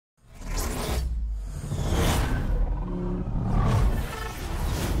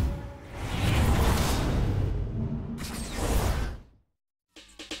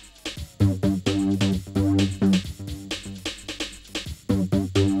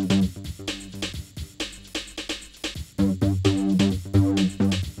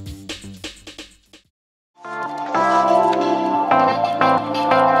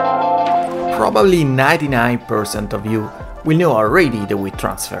Probably 99% of you will know already the weight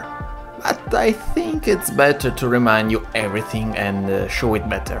transfer, but I think it's better to remind you everything and show it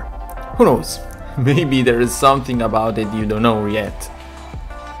better. Who knows, maybe there is something about it you don't know yet.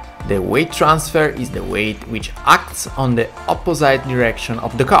 The weight transfer is the weight which acts on the opposite direction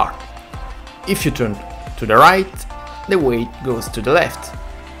of the car. If you turn to the right, the weight goes to the left.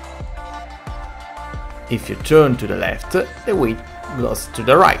 If you turn to the left, the weight goes to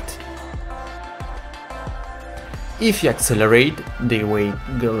the right. If you accelerate, the weight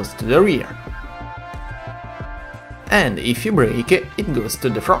goes to the rear. And if you brake, it goes to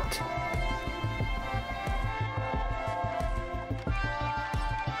the front.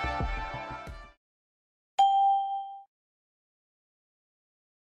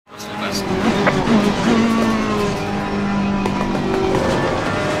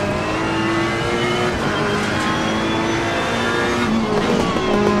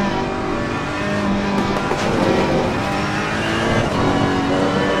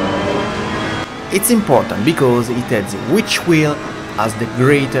 It's important because it tells you which wheel has the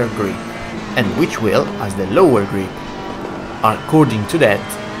greater grip and which wheel has the lower grip. According to that,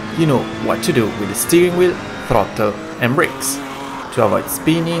 you know what to do with the steering wheel, throttle and brakes to avoid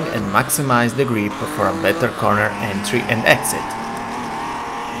spinning and maximize the grip for a better corner entry and exit.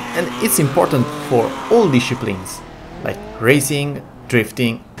 And it's important for all disciplines like racing,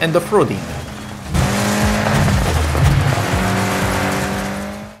 drifting and off-roading.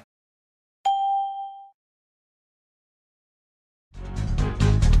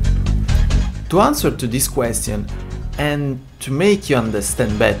 To answer to this question and to make you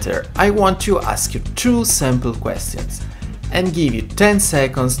understand better, I want to ask you two simple questions and give you 10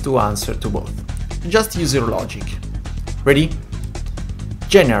 seconds to answer to both. Just use your logic. Ready?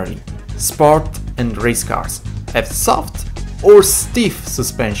 Generally, sport and race cars have soft or stiff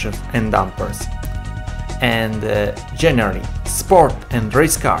suspension and dampers. And generally, sport and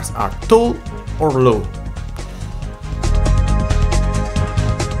race cars are tall or low.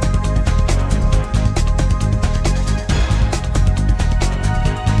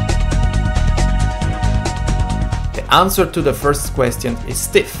 The answer to the first question is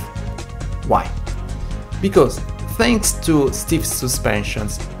stiff. Why? Because thanks to stiff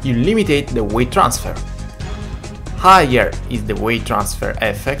suspensions, you limitate the weight transfer. Higher is the weight transfer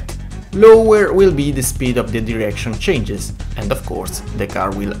effect, lower will be the speed of the direction changes, and of course the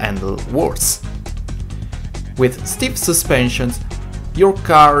car will handle worse. With stiff suspensions, your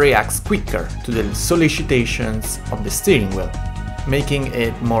car reacts quicker to the solicitations of the steering wheel, making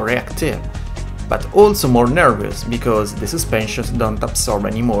it more reactive, but also more nervous because the suspensions don't absorb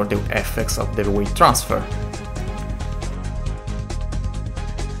anymore the effects of the weight transfer.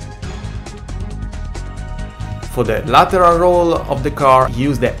 For the lateral roll of the car,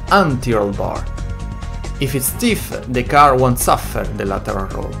 use the anti-roll bar. If it's stiff, the car won't suffer the lateral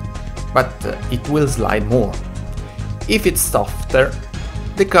roll, but it will slide more. If it's softer,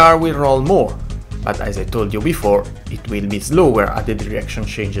 the car will roll more, but as I told you before, it will be slower at the direction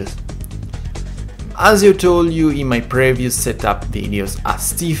changes. As I told you in my previous setup videos, a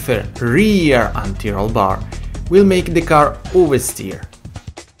stiffer rear anti-roll bar will make the car oversteer,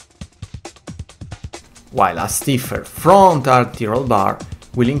 while a stiffer front anti-roll bar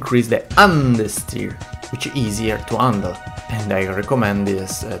will increase the understeer, which is easier to handle, and I recommend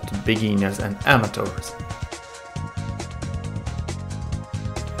this to beginners and amateurs.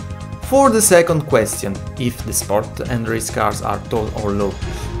 For the second question, if the sport and race cars are tall or low,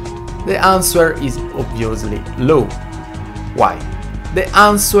 the answer is obviously low. Why? The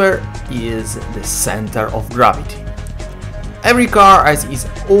answer is the center of gravity. Every car has its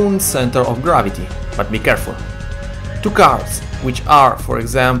own center of gravity, but be careful. Two cars, which are, for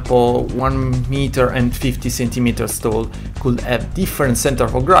example, 1 meter and 50 centimeters tall, could have different center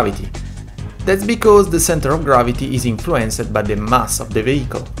of gravity. That's because the center of gravity is influenced by the mass of the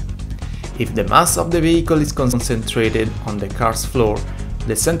vehicle. If the mass of the vehicle is concentrated on the car's floor,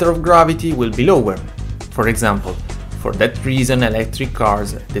 the center of gravity will be lower. For example, for that reason electric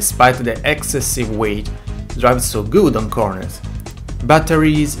cars, despite the excessive weight, drive so good on corners.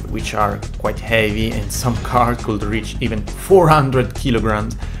 Batteries, which are quite heavy and some cars could reach even 400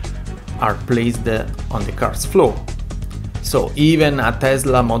 kilograms, are placed on the car's floor. So even a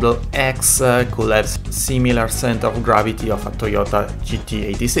Tesla Model X could have similar center of gravity of a Toyota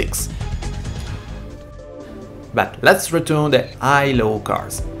GT86. But let's return the high-low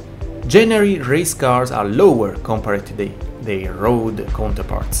cars. Generally, race cars are lower compared to their road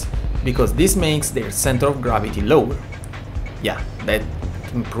counterparts, because this makes their center of gravity lower. Yeah, that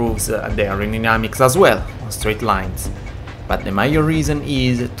improves the aerodynamics as well on straight lines. but the major reason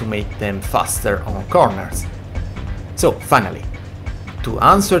is to make them faster on corners. So finally, to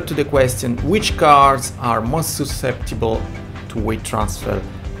answer to the question which cars are most susceptible to weight transfer,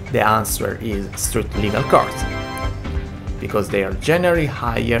 the answer is street legal cars, because they are generally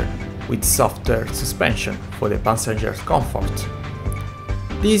higher with softer suspension for the passenger's comfort.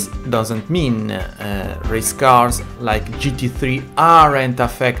 This doesn't mean race cars like GT3 aren't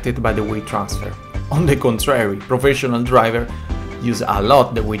affected by the weight transfer. On the contrary, professional drivers use a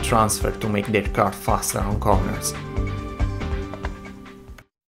lot the weight transfer to make their car faster on corners.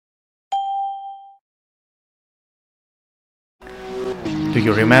 Do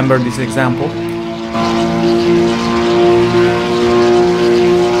you remember this example?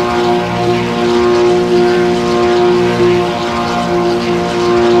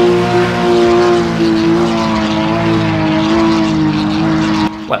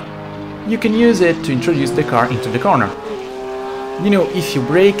 Well, you can use it to introduce the car into the corner. You know, if you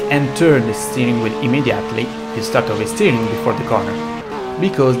brake and turn the steering wheel immediately, you start oversteering before the corner,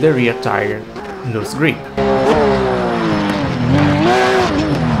 because the rear tire loses grip.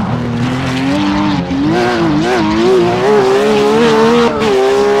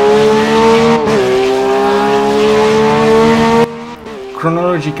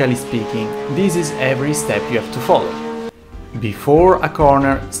 Chronologically speaking, this is every step you have to follow. Before a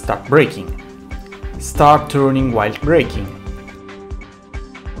corner, start braking. Start turning while braking.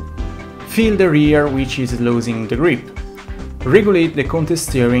 Feel the rear which is losing the grip. Regulate the counter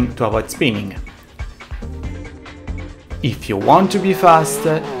steering to avoid spinning. If you want to be fast,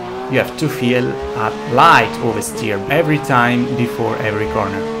 you have to feel a light oversteer every time before every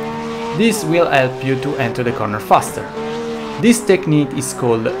corner. This will help you to enter the corner faster. This technique is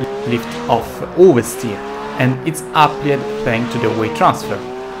called lift-off oversteer, and it's applied thanks to the weight transfer.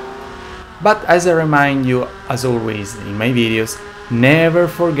 But as I remind you, as always in my videos, never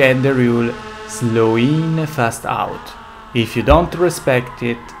forget the rule slow in, fast out. If you don't respect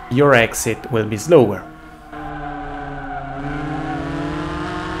it, your exit will be slower.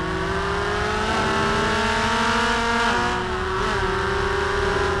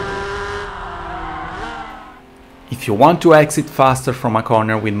 If you want to exit faster from a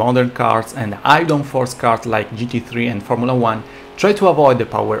corner with modern cars and high downforce cars like GT3 and Formula 1, try to avoid the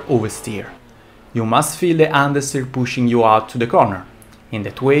power oversteer. You must feel the understeer pushing you out to the corner. In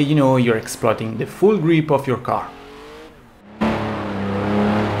that way, you know you're exploiting the full grip of your car.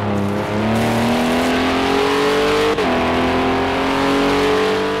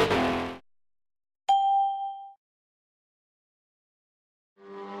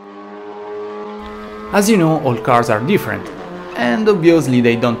 As you know, all cars are different, and obviously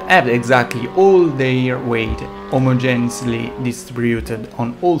they don't have exactly all their weight homogeneously distributed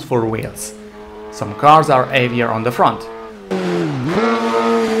on all four wheels. Some cars are heavier on the front.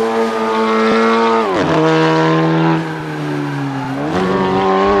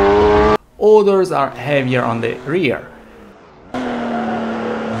 Others are heavier on the rear.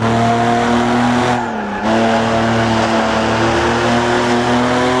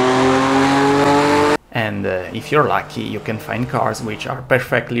 And if you're lucky, you can find cars which are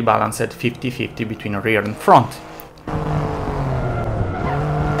perfectly balanced 50-50 between rear and front.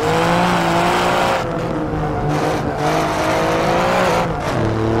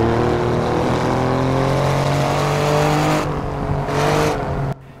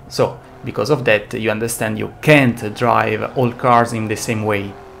 So, because of that, you understand you can't drive all cars in the same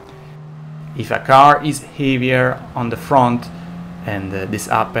way. If a car is heavier on the front, and this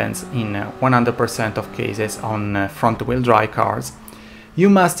happens in 100% of cases on front-wheel drive cars, you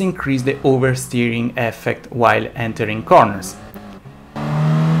must increase the oversteering effect while entering corners.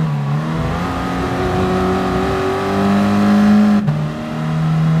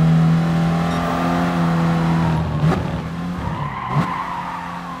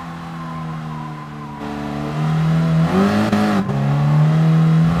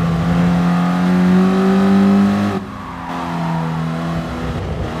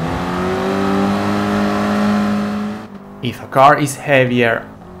 If a car is heavier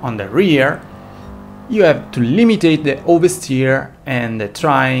on the rear, you have to limit the oversteer and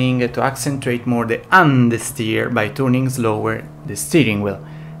trying to accentuate more the understeer by turning slower the steering wheel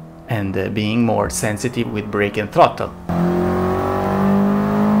and being more sensitive with brake and throttle.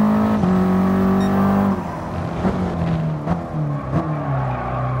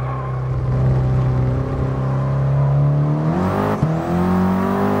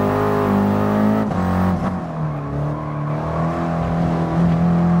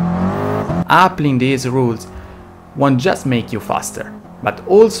 Applying these rules won't just make you faster, but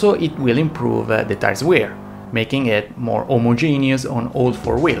also it will improve the tire's wear. making it more homogeneous on all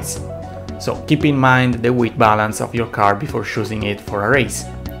four wheels. So keep in mind the weight balance of your car before choosing it for a race.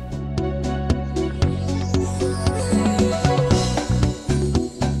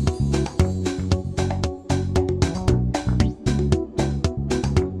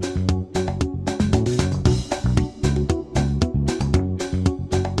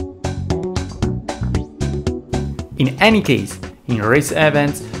 In any case, in race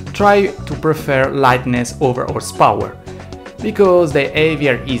events, try to prefer lightness over horsepower, because the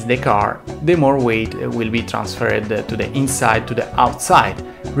heavier is the car, the more weight will be transferred to the inside to the outside,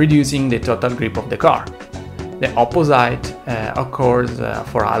 reducing the total grip of the car. The opposite occurs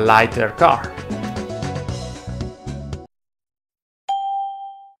for a lighter car.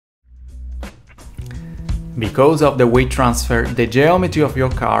 Because of the weight transfer, the geometry of your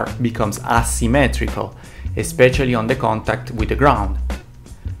car becomes asymmetrical, especially on the contact with the ground.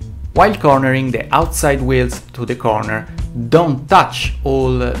 While cornering, the outside wheels to the corner don't touch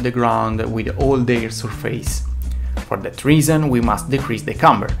all the ground with all their surface. For that reason, we must decrease the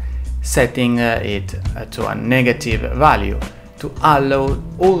camber, setting it to a negative value to allow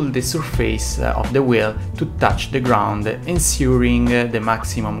all the surface of the wheel to touch the ground, ensuring the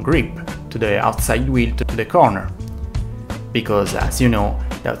maximum grip to the outside wheel to the corner. Because, as you know,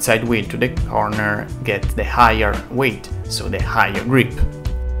 the outside wheel to the corner gets the higher weight, so the higher grip.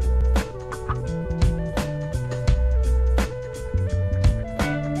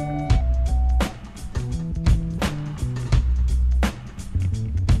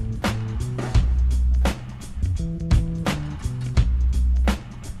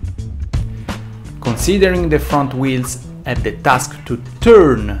 Considering the front wheels have the task to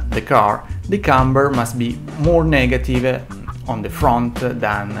turn the car, the camber must be more negative on the front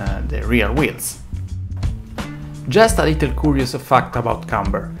than the rear wheels. Just a little curious fact about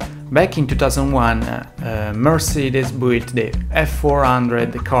camber. Back in 2001, Mercedes built the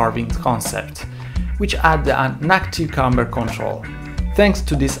F400 carving concept, which had an active camber control. Thanks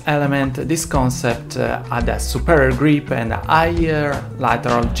to this element, this concept had a superior grip and a higher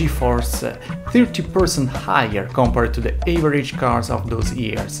lateral G-force, 30% higher compared to the average cars of those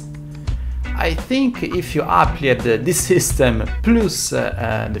years. I think if you applied this system plus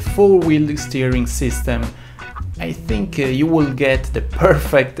the four-wheel steering system, I think you will get the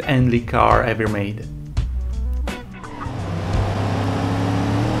perfect handling car ever made.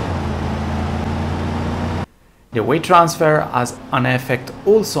 The weight transfer has an effect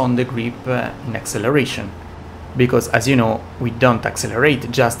also on the grip in acceleration, because as you know, we don't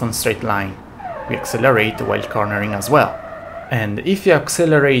accelerate just on straight line, we accelerate while cornering as well. And if you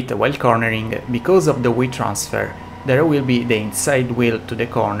accelerate while cornering, because of the weight transfer, there will be the inside wheel to the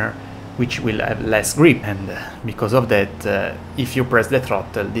corner, which will have less grip, and because of that, if you press the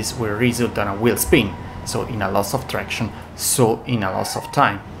throttle, this will result in a wheel spin, so in a loss of traction, so in a loss of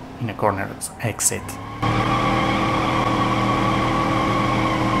time in a corner exit.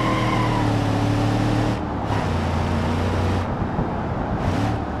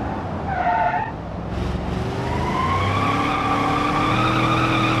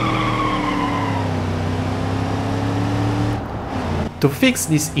 To fix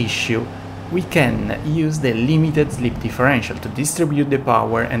this issue, we can use the limited slip differential to distribute the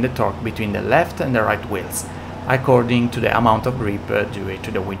power and the torque between the left and the right wheels, according to the amount of grip due to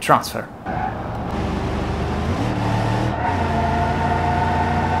the weight transfer.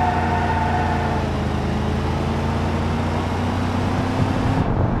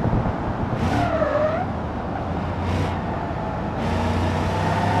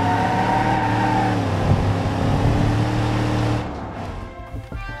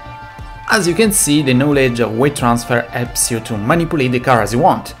 As you can see, the knowledge of weight transfer helps you to manipulate the car as you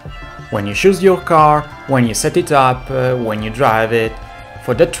want. When you choose your car, when you set it up, when you drive it.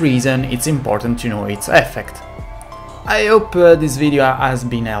 For that reason, it's important to know its effect. I hope this video has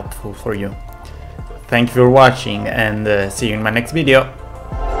been helpful for you. Thank you for watching and see you in my next video.